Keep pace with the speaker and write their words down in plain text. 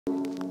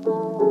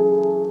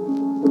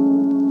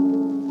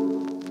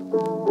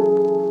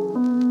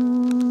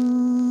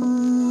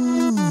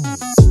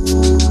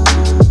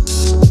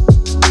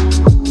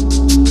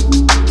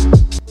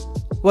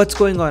What's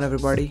going on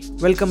everybody?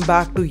 Welcome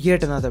back to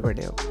yet another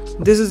video.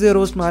 This is your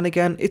host Manik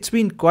and it's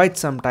been quite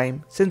some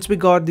time since we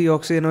got the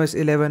OS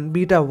 11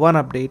 Beta 1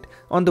 update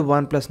on the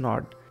OnePlus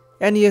Nord.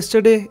 And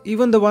yesterday,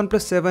 even the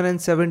OnePlus 7 and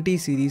 7T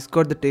series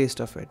got the taste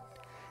of it.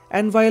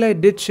 And while I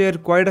did share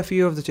quite a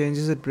few of the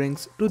changes it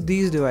brings to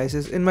these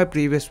devices in my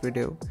previous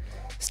video,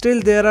 still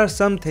there are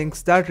some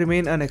things that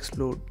remain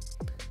unexplored.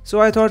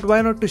 So I thought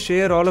why not to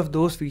share all of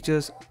those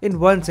features in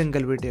one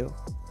single video.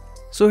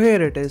 So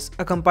here it is,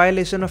 a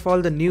compilation of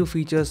all the new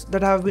features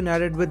that have been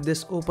added with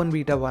this Open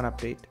Beta 1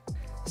 update.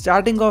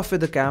 Starting off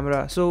with the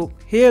camera, so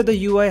here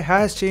the UI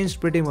has changed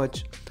pretty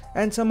much,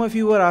 and some of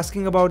you were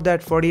asking about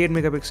that 48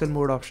 megapixel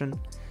mode option.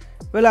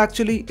 Well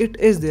actually it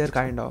is there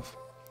kind of.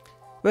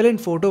 Well, in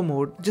photo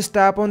mode, just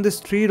tap on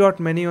this 3-dot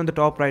menu on the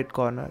top right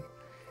corner.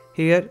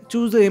 Here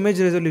choose the image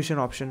resolution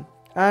option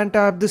and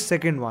tap this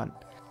second one.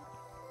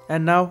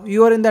 And now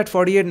you are in that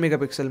 48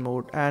 megapixel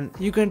mode and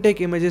you can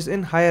take images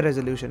in higher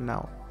resolution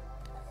now.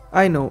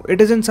 I know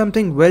it isn't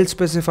something well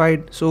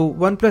specified, so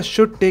OnePlus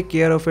should take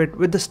care of it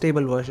with the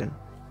stable version.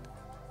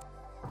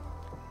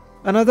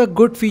 Another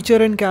good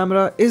feature in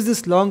camera is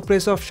this long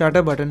press of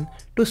shutter button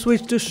to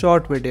switch to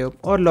short video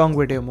or long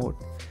video mode.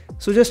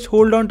 So just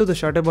hold on to the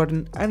shutter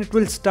button and it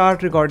will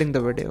start recording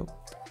the video.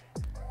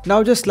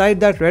 Now just slide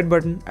that red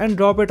button and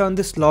drop it on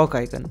this lock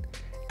icon,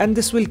 and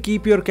this will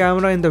keep your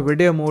camera in the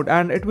video mode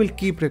and it will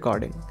keep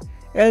recording,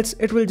 else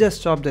it will just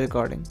stop the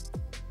recording.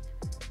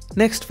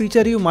 Next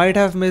feature you might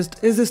have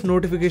missed is this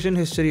notification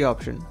history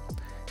option.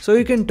 So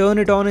you can turn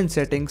it on in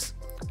settings.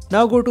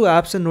 Now go to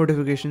apps and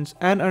notifications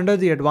and under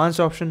the advanced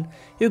option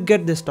you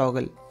get this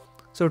toggle.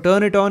 So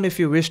turn it on if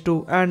you wish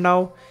to, and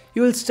now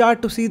you will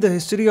start to see the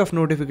history of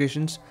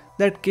notifications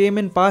that came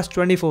in past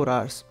 24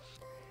 hours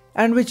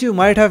and which you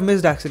might have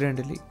missed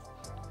accidentally.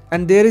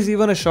 And there is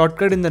even a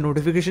shortcut in the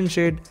notification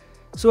shade,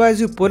 so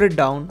as you pull it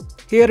down,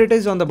 here it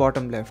is on the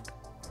bottom left.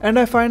 And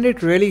I find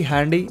it really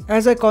handy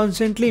as I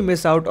constantly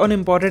miss out on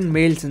important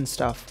mails and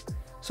stuff,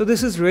 so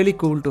this is really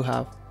cool to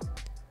have.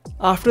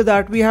 After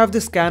that we have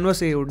this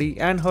canvas AOD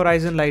and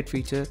horizon light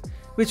feature,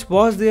 which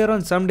was there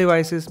on some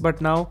devices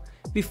but now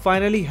we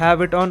finally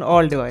have it on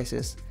all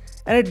devices,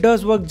 and it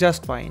does work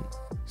just fine.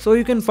 So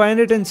you can find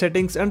it in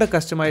settings under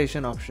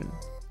customization option.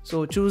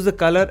 So choose the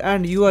color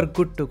and you are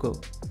good to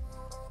go.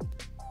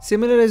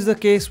 Similar is the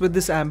case with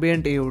this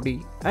ambient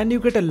AOD, and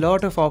you get a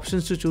lot of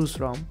options to choose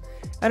from,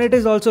 and it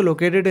is also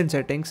located in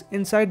settings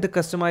inside the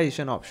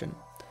customization option.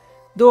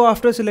 Though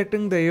after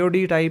selecting the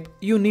AOD type,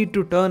 you need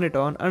to turn it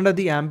on under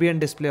the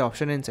ambient display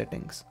option in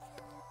settings.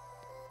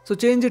 So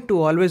change it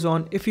to always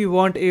on if you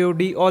want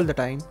AOD all the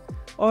time,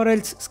 or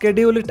else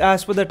schedule it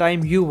as per the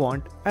time you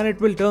want and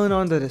it will turn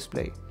on the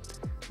display.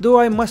 Though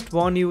I must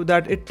warn you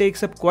that it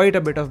takes up quite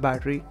a bit of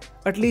battery,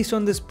 at least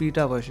on this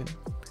beta version.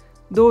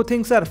 Though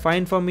things are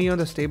fine for me on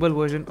the stable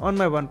version on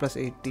my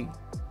OnePlus 8T.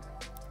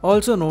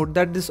 Also note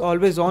that this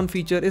always on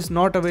feature is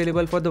not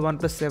available for the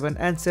OnePlus 7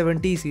 and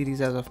 7T series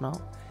as of now.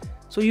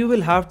 So you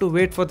will have to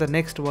wait for the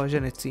next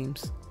version it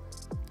seems.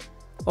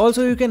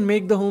 Also you can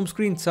make the home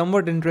screen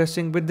somewhat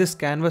interesting with this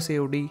canvas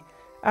AOD,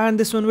 and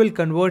this one will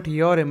convert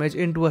your image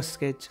into a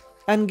sketch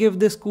and give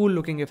this cool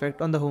looking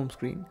effect on the home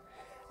screen.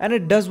 And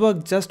it does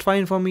work just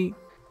fine for me,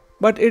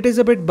 but it is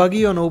a bit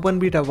buggy on Open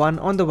Beta 1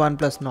 on the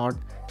OnePlus Nord,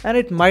 and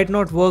it might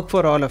not work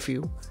for all of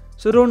you.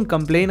 So don't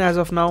complain as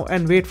of now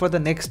and wait for the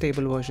next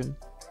stable version.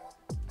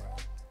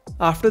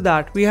 After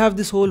that we have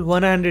this whole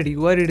one-handed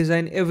UI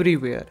redesign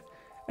everywhere,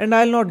 and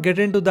I'll not get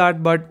into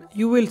that, but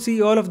you will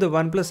see all of the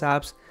OnePlus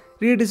apps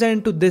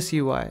redesigned to this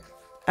UI.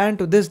 And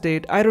to this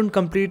date I don't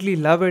completely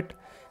love it,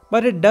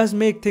 but it does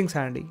make things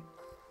handy.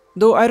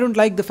 Though I don't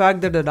like the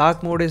fact that the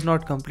dark mode is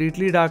not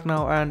completely dark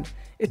now and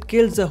it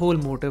kills the whole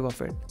motive of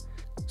it.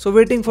 So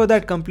waiting for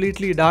that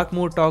completely dark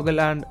mode toggle,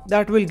 and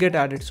that will get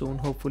added soon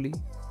hopefully.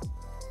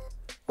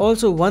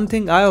 Also one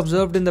thing I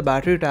observed in the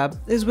battery tab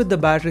is with the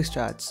battery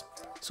stats.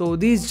 So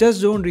these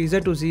just don't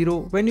reset to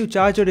 0 when you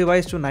charge your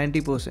device to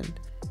 90%.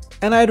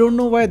 And I don't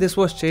know why this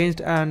was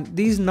changed, and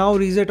these now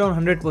reset on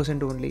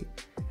 100% only.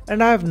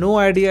 And I have no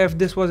idea if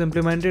this was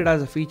implemented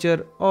as a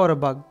feature or a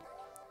bug.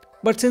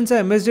 But since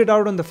I missed it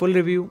out on the full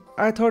review,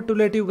 I thought to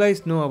let you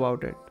guys know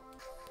about it.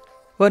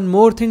 One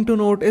more thing to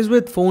note is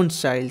with font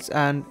styles,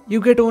 and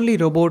you get only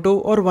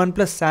Roboto or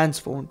OnePlus Sans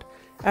font,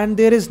 and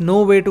there is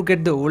no way to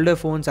get the older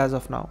phones as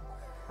of now.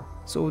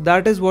 So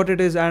that is what it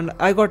is, and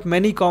I got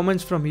many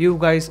comments from you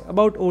guys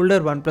about older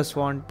OnePlus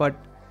font, but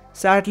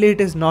sadly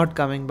it is not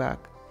coming back.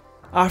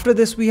 After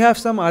this we have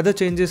some other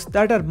changes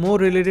that are more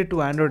related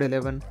to Android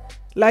 11,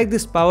 like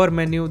this power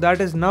menu that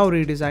is now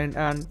redesigned,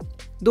 and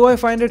though I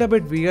find it a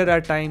bit weird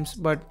at times,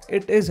 but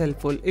it is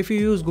helpful if you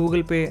use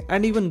Google Pay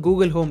and even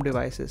Google Home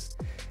devices,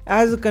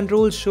 as the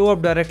controls show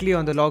up directly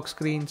on the lock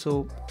screen,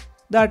 so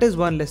that is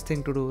one less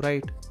thing to do,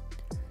 right?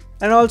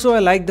 And also I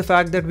like the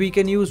fact that we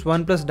can use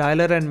OnePlus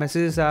Dialer and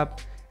Messages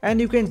app,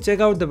 and you can check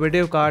out the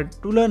video card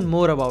to learn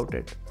more about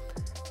it.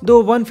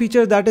 Though one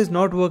feature that is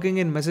not working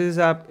in Messages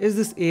app is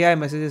this AI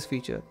messages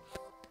feature,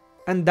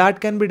 and that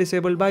can be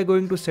disabled by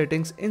going to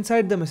settings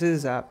inside the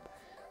Messages app.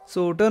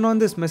 So turn on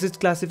this message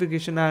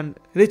classification and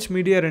rich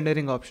media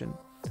rendering option.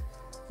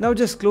 Now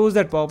just close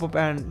that pop-up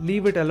and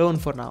leave it alone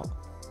for now.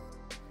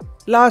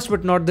 Last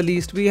but not the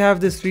least, we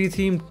have this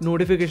rethemed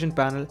notification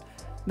panel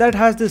that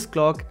has this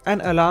clock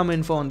and alarm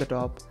info on the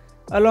top,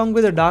 along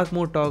with a dark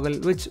mode toggle,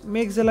 which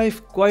makes the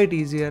life quite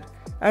easier,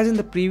 as in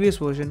the previous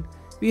version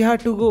we had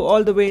to go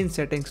all the way in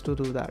settings to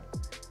do that.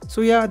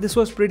 So yeah, this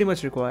was pretty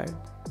much required.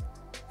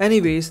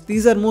 Anyways,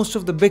 these are most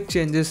of the big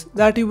changes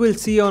that you will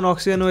see on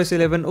OxygenOS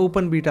 11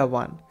 Open Beta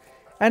 1.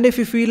 And if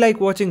you feel like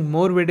watching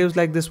more videos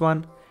like this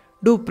one,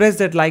 do press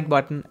that like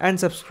button and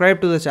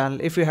subscribe to the channel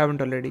if you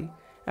haven't already.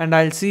 And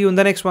I'll see you in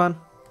the next one.